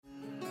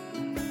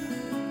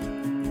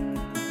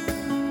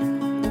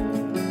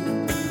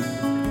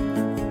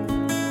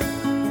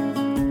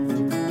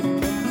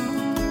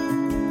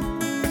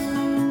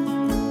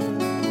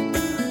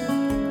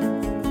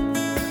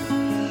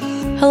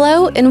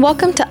Hello and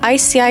welcome to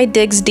ICI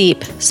Digs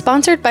Deep,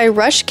 sponsored by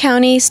Rush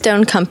County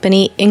Stone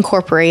Company,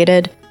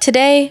 Incorporated.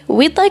 Today,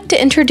 we'd like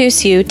to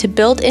introduce you to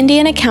Build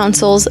Indiana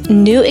Council's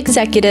new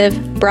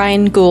executive,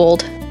 Brian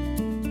Gould.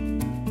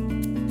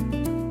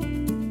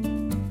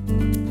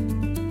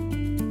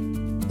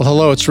 Well,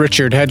 hello, it's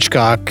Richard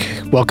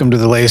Hedgecock. Welcome to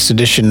the latest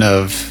edition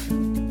of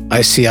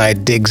ICI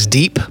Digs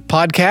Deep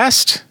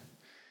podcast.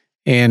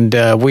 And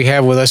we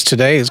have with us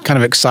today, it's kind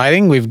of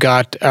exciting, we've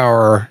got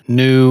our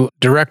new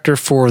director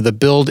for the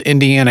Build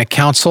Indiana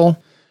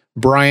Council,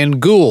 Brian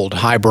Gould.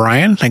 Hi,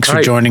 Brian. Thanks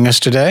for joining us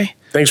today.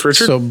 Thanks,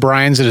 Richard. So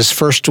Brian's at his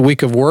first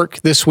week of work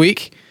this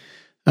week.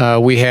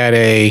 We had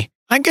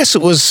I guess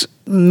it was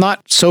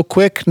not so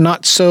quick,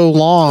 not so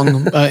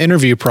long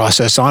interview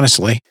process,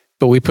 honestly.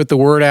 But we put the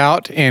word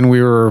out, and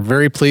we were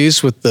very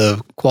pleased with the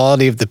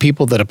quality of the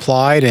people that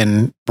applied,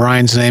 and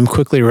Brian's name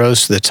quickly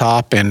rose to the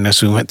top, and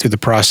as we went through the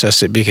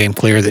process, it became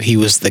clear that he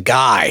was the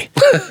guy.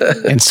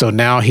 And so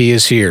now he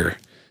is here.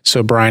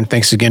 So Brian,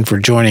 thanks again for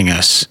joining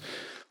us.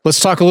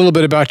 Let's talk a little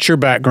bit about your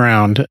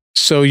background.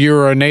 So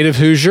you're a native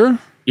Hoosier?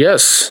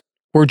 Yes.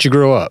 Where'd you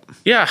grow up?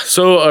 Yeah,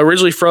 so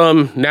originally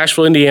from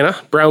Nashville, Indiana,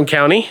 Brown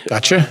County.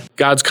 Gotcha.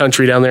 God's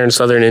country down there in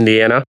southern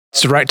Indiana.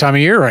 It's the right time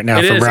of year right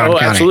now for Brown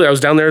County. Absolutely. I was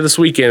down there this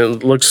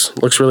weekend. It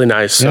looks really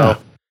nice. So,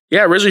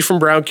 yeah, originally from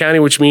Brown County,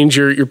 which means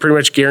you're pretty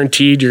much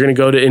guaranteed you're going to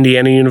go to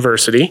Indiana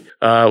University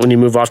when you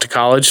move off to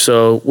college.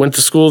 So went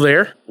to school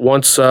there.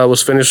 Once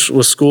was finished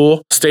with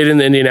school, stayed in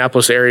the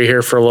Indianapolis area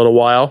here for a little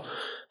while.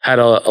 Had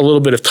a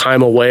little bit of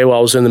time away while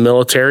I was in the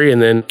military,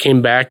 and then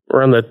came back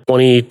around the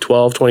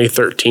 2012,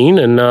 2013,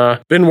 and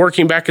been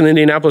working back in the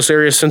Indianapolis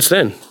area since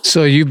then.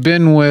 So you've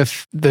been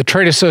with the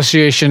trade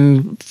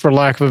association, for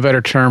lack of a better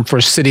term,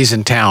 for cities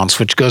and towns,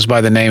 which goes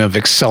by the name of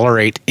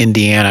Accelerate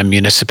Indiana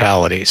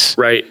Municipalities.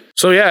 Right.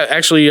 So yeah,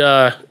 actually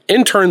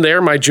interned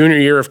there my junior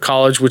year of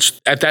college, which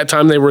at that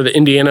time they were the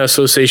Indiana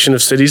Association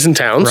of Cities and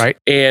Towns. Right.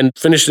 And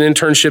finished an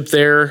internship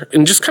there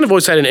and just kind of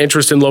always had an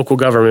interest in local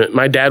government.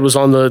 My dad was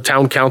on the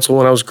town council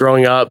when I was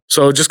growing up.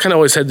 So just kind of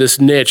always had this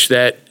niche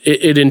that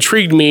it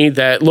intrigued me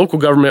that local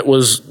government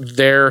was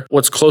there,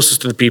 what's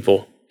closest to the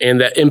people,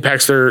 and that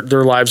impacts their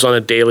lives on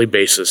a daily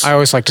basis. I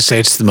always like to say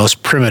it's the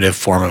most primitive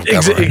form of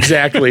government.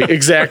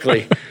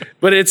 Exactly.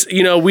 But it's,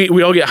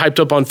 we all get hyped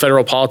up on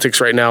federal politics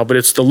right now, but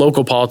it's the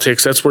local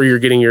politics. That's where you're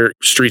getting your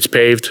streets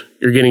paved.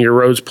 You're getting your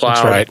roads plowed.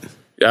 That's right.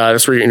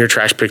 That's where you're getting your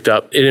trash picked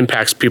up. It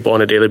impacts people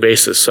on a daily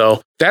basis.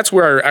 So that's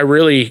where I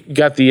really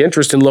got the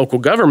interest in local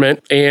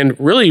government. And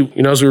really,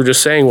 as we were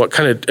just saying, what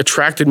kind of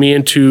attracted me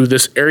into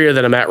this area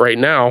that I'm at right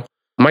now.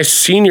 My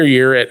senior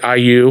year at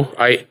IU,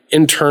 I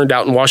interned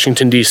out in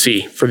Washington,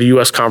 D.C. for the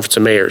U.S. Conference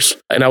of Mayors.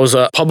 And I was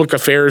a public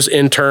affairs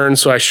intern.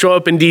 So I show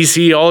up in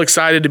D.C. all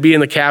excited to be in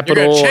the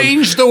Capitol. You're going to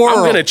change the world.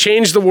 I'm going to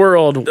change the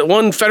world,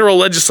 one federal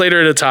legislator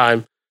at a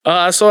time.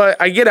 So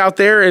I get out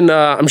there and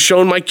I'm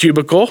shown my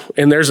cubicle,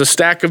 and there's a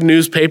stack of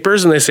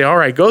newspapers, and they say, all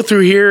right, go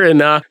through here,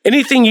 and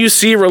anything you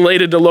see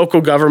related to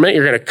local government,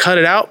 you're going to cut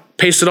it out,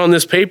 paste it on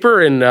this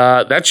paper, and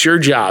that's your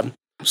job.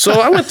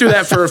 So I went through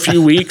that for a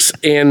few weeks,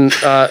 and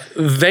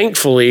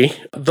thankfully,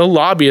 the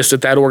lobbyist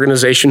at that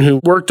organization who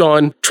worked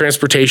on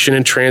transportation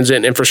and transit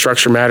and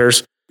infrastructure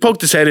matters poked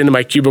his head into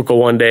my cubicle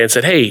one day and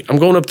said, hey, I'm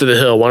going up to the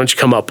Hill. Why don't you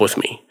come up with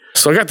me?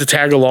 So I got to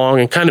tag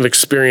along and kind of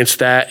experience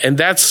that. And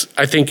that's,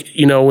 I think,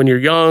 when you're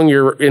young,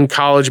 you're in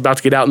college, about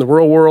to get out in the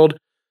real world,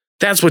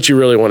 that's what you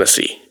really want to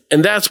see.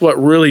 And that's what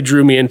really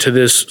drew me into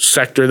this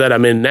sector that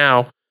I'm in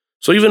now.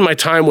 So even my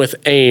time with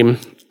AIM,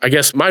 I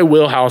guess my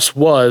wheelhouse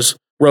was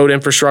road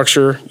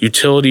infrastructure,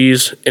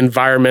 utilities,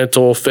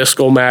 environmental,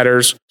 fiscal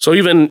matters. So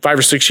even 5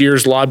 or 6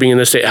 years lobbying in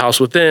the state house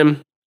with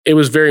them, it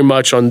was very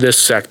much on this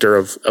sector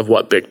of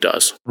what BIC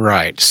does.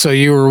 Right. So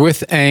you were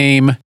with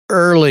AIM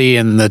early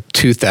in the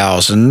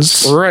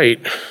 2000s. Right.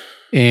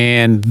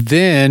 And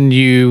then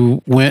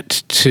you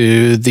went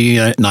to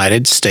the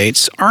United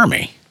States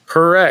Army.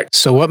 Correct.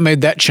 So what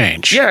made that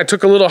change? Yeah, I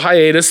took a little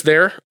hiatus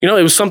there. It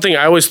was something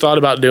I always thought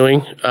about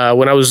doing.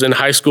 When I was in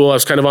high school, I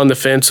was kind of on the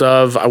fence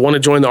of, I want to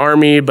join the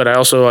Army, but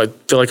I feel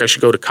like I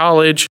should go to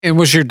college. And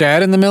was your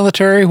dad in the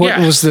military? What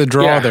was the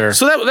draw there?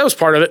 So that was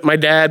part of it. My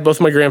dad,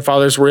 both my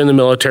grandfathers were in the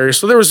military.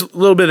 So there was a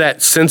little bit of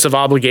that sense of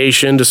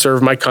obligation to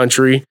serve my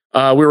country.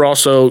 We were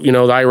also,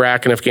 the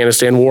Iraq and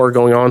Afghanistan war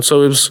going on.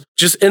 So it was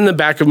just in the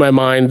back of my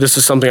mind, this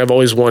is something I've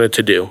always wanted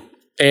to do.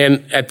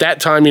 And at that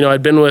time,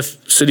 I'd been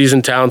with cities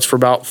and towns for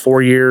about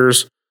 4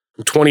 years.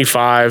 I'm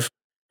 25,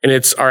 and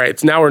it's all right.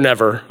 It's now or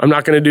never. I'm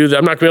not going to do that.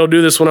 I'm not going to be able to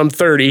do this when I'm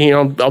 30.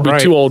 I'll be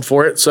too old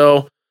for it.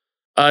 So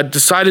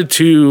decided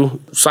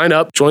to sign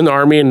up, join the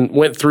Army, and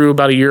went through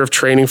about a year of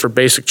training for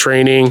basic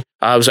training.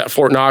 I was at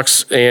Fort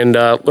Knox and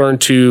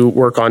learned to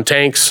work on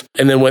tanks,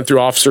 and then went through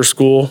officer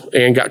school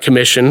and got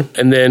commissioned,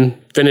 and then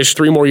finished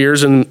 3 more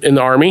years in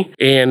the Army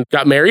and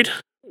got married.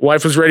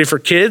 Wife was ready for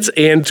kids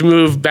and to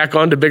move back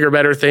on to bigger,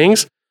 better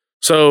things.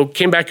 So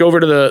came back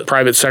over to the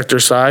private sector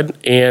side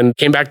and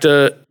came back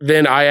to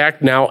then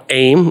IAC, now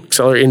AIM,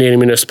 Accelerate Indiana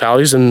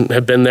Municipalities, and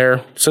have been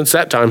there since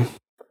that time.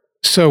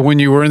 So when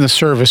you were in the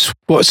service,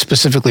 what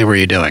specifically were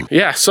you doing?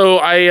 Yeah, so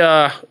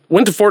I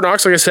went to Fort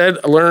Knox, like I said.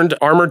 I learned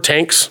armored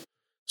tanks.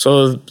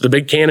 So the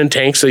big cannon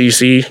tanks that you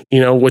see,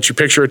 what you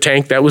picture a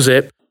tank, that was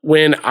it.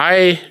 When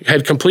I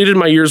had completed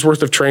my year's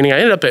worth of training, I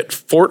ended up at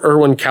Fort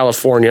Irwin,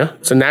 California.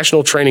 It's a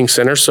national training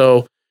center.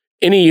 So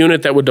any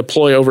unit that would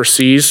deploy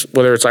overseas,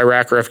 whether it's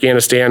Iraq or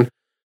Afghanistan,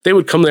 they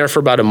would come there for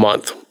about a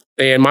month.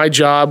 And my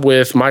job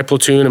with my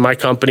platoon and my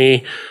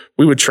company,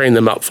 we would train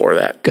them up for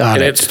that.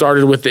 And it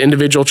started with the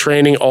individual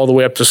training all the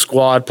way up to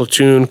squad,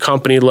 platoon,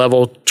 company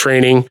level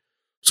training.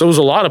 So it was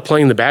a lot of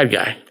playing the bad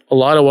guy. A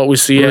lot of what we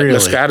see at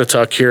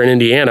Muscatatuck here in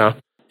Indiana.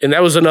 And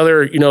that was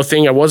another,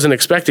 thing I wasn't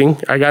expecting.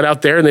 I got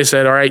out there and they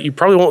said, all right, you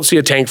probably won't see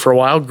a tank for a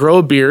while. Grow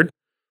a beard.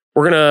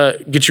 We're going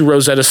to get you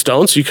Rosetta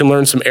Stone so you can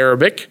learn some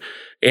Arabic.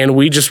 And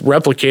we just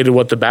replicated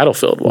what the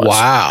battlefield was.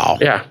 Wow.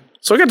 Yeah.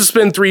 So I got to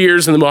spend 3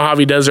 years in the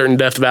Mojave Desert in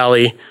Death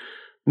Valley.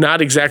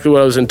 Not exactly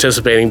what I was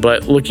anticipating,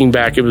 but looking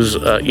back, it was,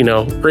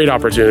 great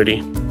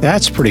opportunity.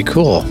 That's pretty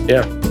cool.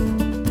 Yeah.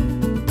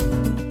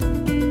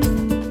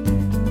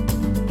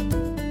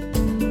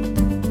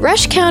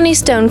 Rush County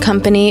Stone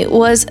Company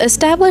was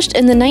established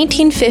in the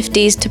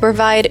 1950s to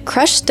provide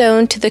crushed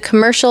stone to the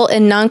commercial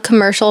and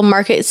non-commercial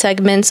market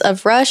segments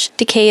of Rush,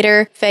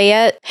 Decatur,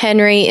 Fayette,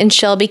 Henry, and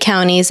Shelby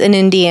counties in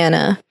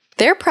Indiana.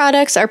 Their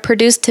products are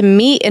produced to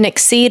meet and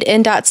exceed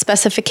NDOT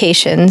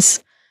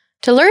specifications.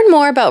 To learn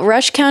more about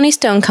Rush County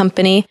Stone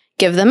Company,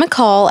 give them a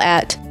call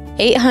at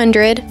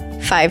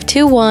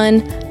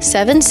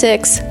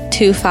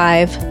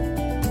 800-521-7625.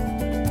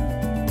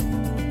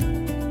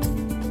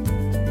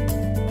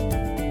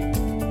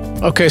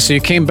 Okay, so you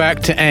came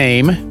back to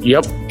AIM.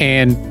 Yep.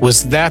 And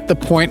was that the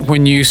point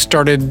when you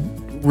started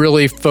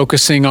really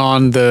focusing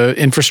on the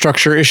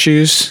infrastructure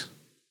issues?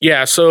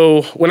 Yeah,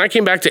 so when I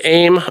came back to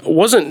AIM,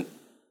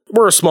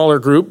 we're a smaller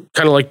group,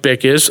 kind of like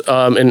BIC is,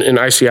 and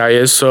ICI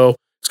is, so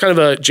it's kind of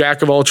a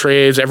jack of all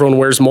trades. Everyone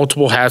wears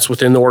multiple hats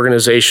within the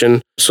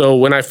organization. So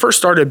when I first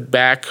started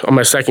back on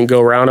my second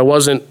go-around, I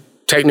wasn't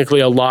technically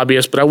a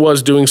lobbyist, but I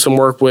was doing some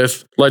work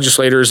with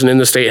legislators and in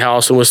the state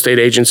house and with state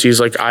agencies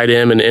like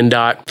IDEM and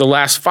NDOT. The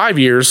last 5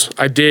 years,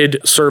 I did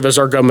serve as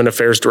our government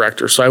affairs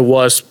director. So I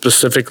was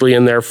specifically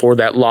in there for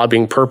that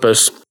lobbying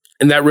purpose.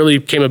 And that really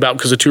came about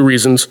because of two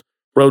reasons: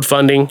 road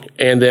funding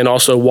and then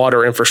also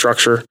water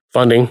infrastructure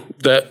funding.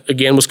 That,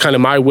 again, was kind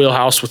of my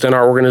wheelhouse within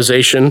our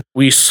organization.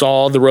 We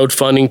saw the road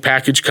funding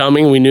package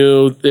coming. We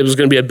knew it was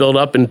going to be a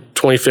buildup in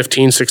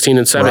 2015, 16,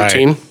 and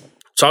 17. Right.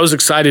 So I was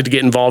excited to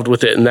get involved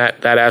with it in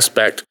that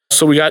aspect.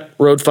 So we got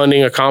road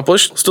funding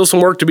accomplished. Still some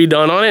work to be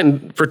done on it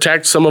and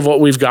protect some of what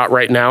we've got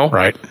right now.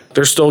 Right.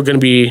 There's still going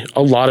to be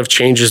a lot of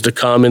changes to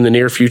come in the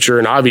near future,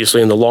 and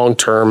obviously in the long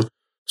term,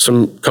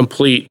 some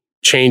complete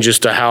changes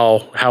to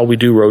how we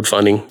do road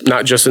funding,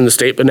 not just in the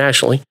state, but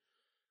nationally.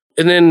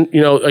 And then,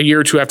 a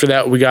year or two after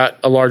that, we got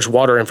a large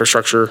water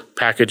infrastructure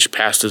package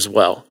passed as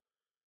well.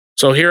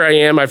 So here I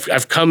am.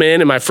 I've come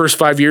in my first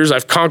 5 years,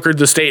 I've conquered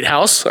the state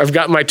house. I've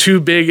got my two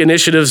big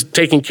initiatives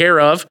taken care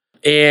of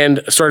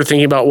and started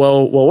thinking about,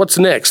 well, what's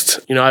next?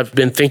 I've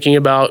been thinking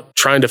about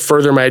trying to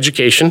further my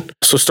education.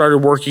 So started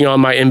working on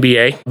my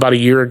MBA about a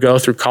year ago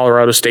through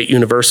Colorado State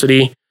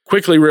University.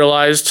 Quickly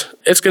realized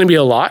it's going to be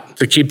a lot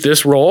to keep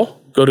this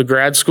role. Go to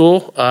grad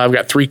school. I've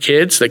got 3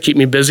 kids that keep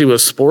me busy with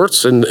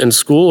sports and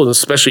school, and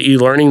especially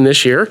e-learning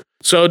this year.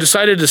 So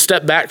decided to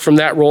step back from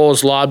that role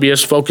as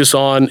lobbyist, focus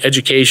on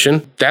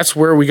education. That's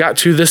where we got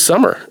to this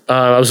summer.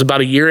 I was about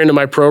a year into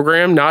my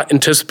program, not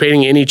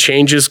anticipating any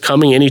changes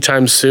coming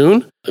anytime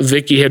soon.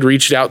 Vicki had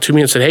reached out to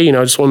me and said, hey,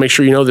 I just want to make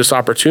sure you know this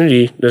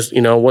opportunity, this,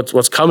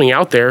 what's coming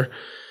out there.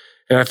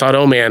 And I thought,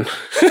 oh man,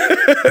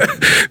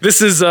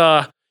 this is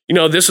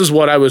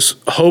what I was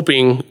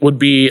hoping would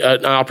be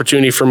an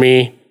opportunity for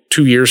me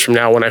 2 years from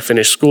now when I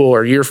finish school,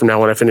 or a year from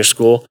now when I finish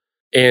school.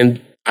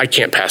 And I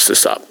can't pass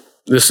this up.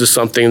 This is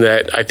something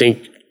that I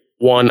think,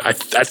 one, I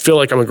feel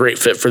like I'm a great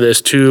fit for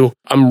this. 2,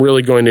 I'm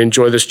really going to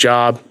enjoy this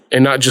job,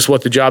 and not just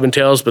what the job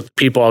entails, but the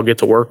people I'll get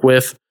to work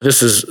with.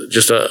 This is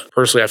just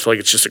personally, I feel like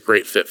it's just a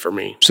great fit for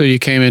me. So you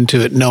came into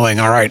it knowing,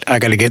 all right, I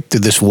got to get through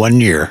this 1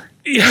 year.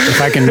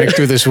 If I can make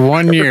through this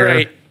 1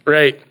 year,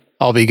 right.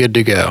 I'll be good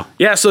to go.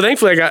 Yeah, so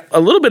thankfully I got a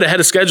little bit ahead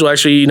of schedule.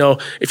 Actually,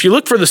 if you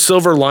look for the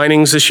silver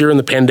linings this year in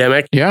the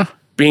pandemic,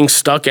 being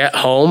stuck at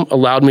home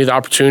allowed me the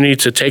opportunity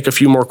to take a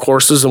few more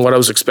courses than what I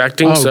was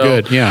expecting. Oh, so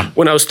good. Yeah.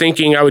 When I was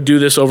thinking I would do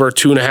this over a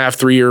 2.5,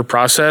 3 year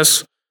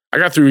process, I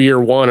got through year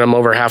 1. I'm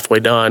over halfway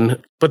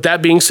done. But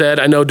that being said,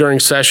 I know during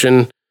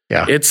session,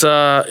 it's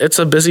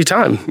a busy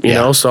time, you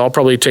know, so I'll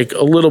probably take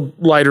a little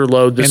lighter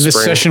load this spring. And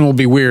this session will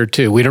be weird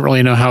too. We don't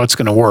really know how it's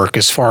going to work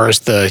as far as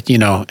the,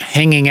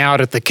 hanging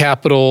out at the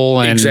Capitol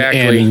and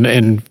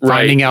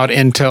finding out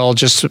intel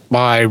just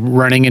by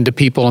running into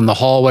people in the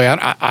hallway.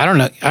 I don't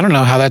know. I don't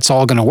know how that's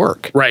all going to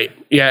work. Right.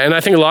 Yeah. And I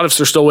think a lot of us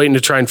are still waiting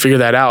to try and figure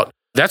that out.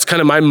 That's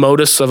kind of my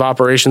modus of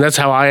operation. That's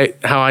how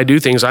I do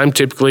things. I'm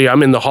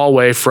in the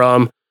hallway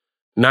from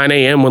 9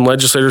 a.m. when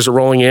legislators are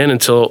rolling in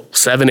until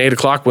 7, 8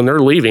 o'clock when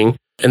they're leaving.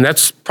 And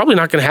that's probably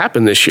not going to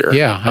happen this year.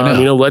 Yeah,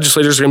 I know.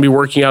 Legislators are going to be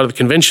working out of the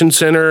convention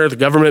center, the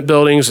government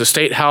buildings, the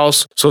state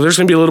house. So there's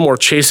going to be a little more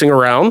chasing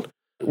around.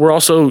 You're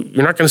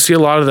not going to see a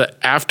lot of the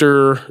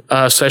after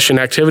session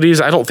activities.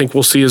 I don't think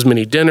we'll see as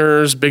many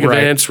dinners, big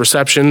events,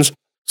 receptions.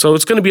 So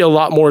it's going to be a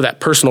lot more of that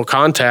personal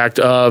contact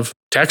of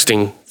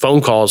texting, phone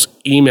calls,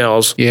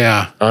 emails.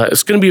 Yeah.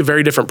 It's going to be a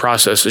very different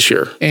process this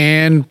year.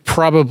 And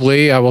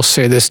probably, I will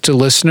say this to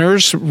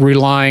listeners,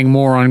 relying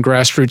more on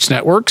grassroots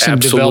networks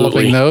and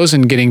developing those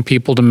and getting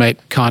people to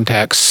make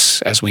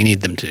contacts as we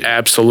need them to.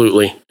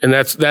 Absolutely. And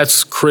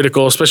that's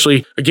critical,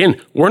 especially, again,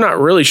 we're not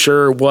really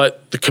sure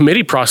what the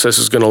committee process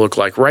is going to look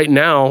like. Right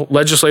now,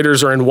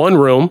 legislators are in one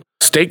room.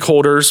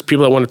 Stakeholders,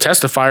 people that want to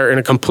testify, are in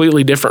a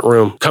completely different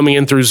room, coming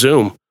in through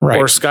Zoom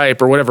or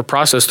Skype or whatever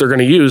process they're going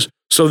to use.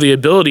 So the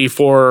ability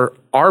for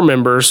our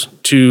members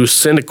to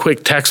send a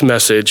quick text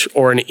message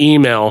or an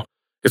email,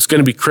 it's going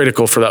to be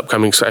critical for the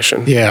upcoming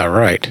session. Yeah,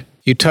 right.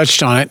 You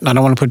touched on it, and I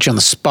don't want to put you on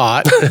the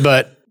spot,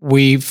 but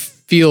we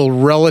feel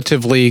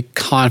relatively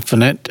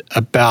confident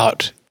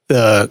about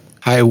the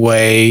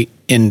highway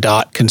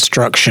NDOT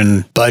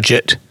construction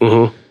budget.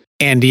 Mm-hmm.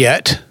 And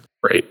yet,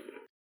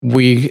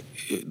 we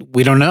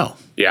don't know.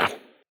 Yeah.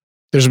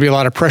 There's going to be a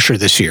lot of pressure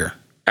this year.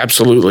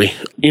 Absolutely.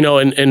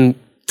 And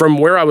from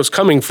where I was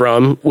coming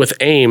from with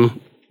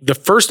AIM, the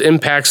first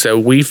impacts that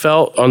we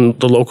felt on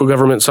the local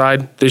government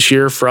side this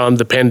year from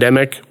the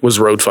pandemic was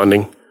road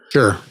funding.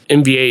 Sure.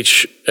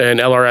 MVH and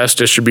LRS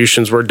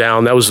distributions were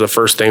down. That was the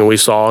first thing we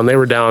saw, and they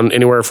were down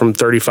anywhere from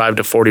 35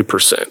 to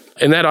 40%.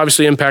 And that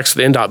obviously impacts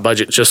the NDOT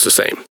budget just the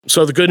same.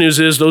 So the good news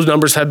is those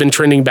numbers have been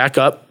trending back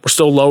up. We're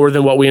still lower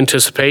than what we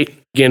anticipate.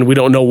 Again, we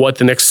don't know what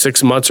the next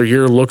 6 months or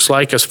year looks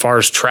like as far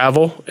as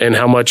travel and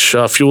how much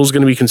fuel is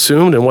going to be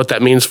consumed and what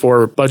that means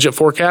for budget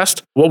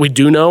forecast. What we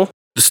do know,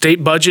 the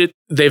state budget,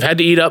 they've had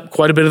to eat up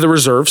quite a bit of the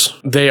reserves.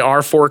 They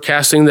are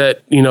forecasting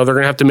that, they're going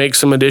to have to make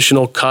some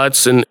additional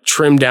cuts and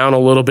trim down a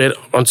little bit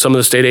on some of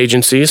the state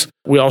agencies.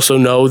 We also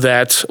know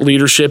that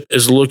leadership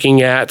is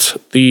looking at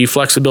the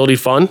flexibility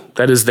fund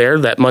that is there,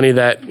 that money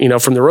that,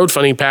 from the road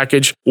funding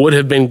package would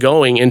have been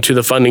going into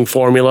the funding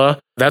formula.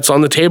 That's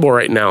on the table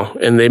right now,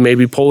 and they may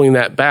be pulling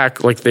that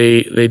back like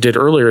they did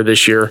earlier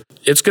this year.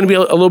 It's going to be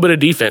a little bit of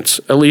defense,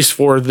 at least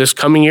for this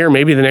coming year,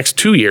 maybe the next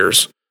 2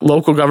 years.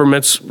 Local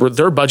governments,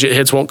 their budget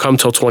hits won't come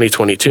till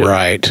 2022.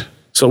 Right.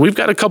 So we've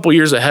got a couple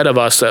years ahead of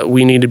us that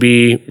we need to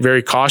be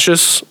very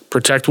cautious,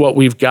 protect what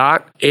we've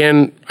got.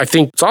 And I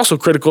think it's also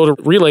critical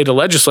to relay to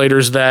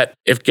legislators that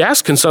if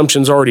gas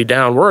consumption's already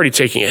down, we're already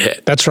taking a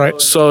hit. That's right.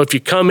 So if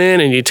you come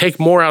in and you take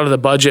more out of the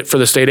budget for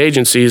the state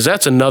agencies,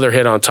 that's another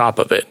hit on top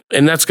of it.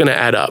 And that's going to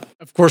add up.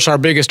 Of course, our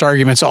biggest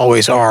arguments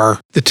always are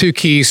the two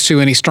keys to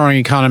any strong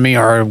economy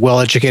are a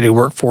well-educated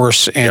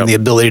workforce and the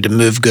ability to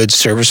move goods,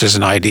 services,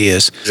 and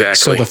ideas. Exactly.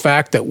 So the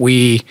fact that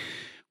we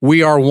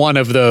are one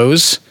of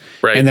those,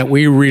 and that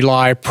we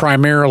rely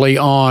primarily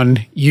on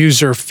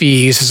user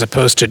fees as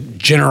opposed to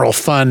general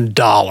fund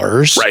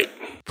dollars,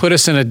 put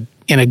us in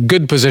a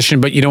good position,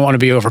 but you don't want to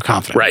be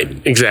overconfident. Right,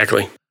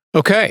 exactly.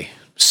 Okay,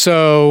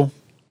 so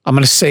I'm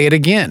going to say it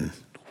again.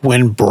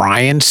 When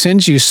Brian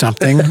sends you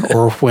something,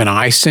 or when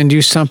I send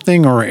you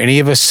something, or any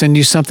of us send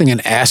you something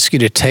and ask you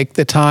to take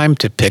the time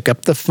to pick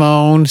up the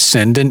phone,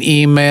 send an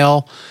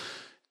email,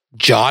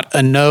 jot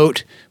a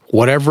note,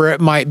 whatever it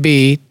might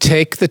be,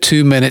 take the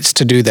 2 minutes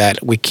to do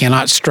that. We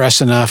cannot stress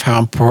enough how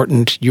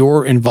important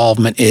your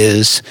involvement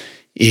is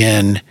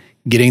in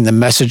getting the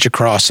message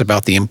across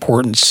about the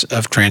importance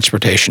of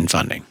transportation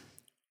funding.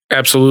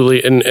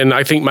 Absolutely. And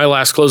I think my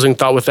last closing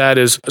thought with that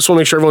is, I just want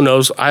to make sure everyone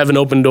knows I have an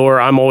open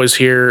door. I'm always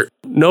here.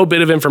 No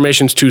bit of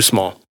information is too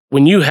small.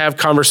 When you have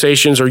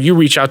conversations or you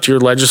reach out to your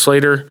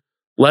legislator,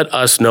 let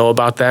us know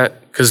about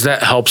that, because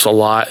that helps a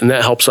lot. And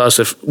that helps us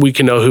if we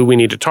can know who we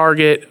need to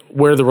target,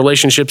 where the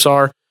relationships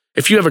are.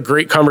 If you have a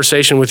great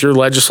conversation with your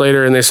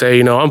legislator and they say,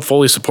 I'm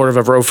fully supportive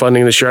of road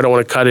funding this year, I don't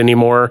want to cut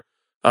anymore,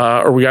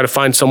 or we got to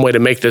find some way to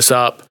make this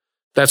up,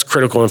 that's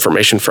critical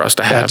information for us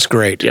to have. That's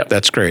great. Yep.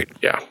 That's great.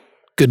 Yeah.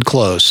 Good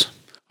close.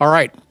 All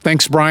right.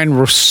 Thanks, Brian.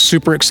 We're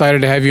super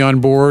excited to have you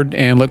on board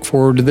and look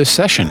forward to this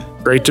session.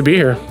 Great to be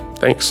here.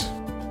 Thanks.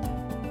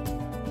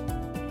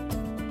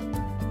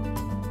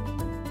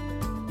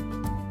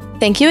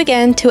 Thank you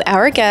again to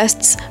our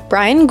guests,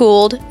 Brian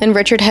Gould and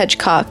Richard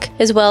Hedgecock,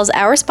 as well as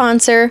our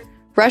sponsor,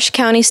 Rush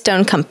County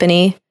Stone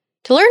Company.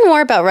 To learn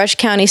more about Rush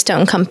County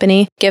Stone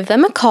Company, give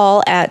them a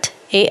call at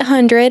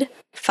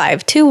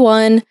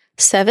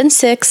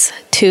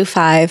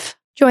 800-521-7625.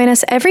 Join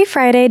us every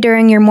Friday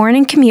during your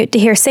morning commute to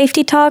hear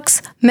safety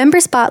talks,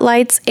 member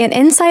spotlights, and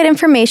inside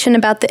information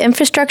about the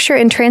infrastructure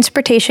and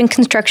transportation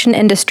construction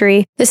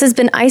industry. This has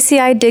been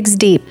ICI Digs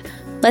Deep.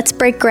 Let's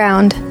break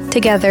ground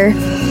together.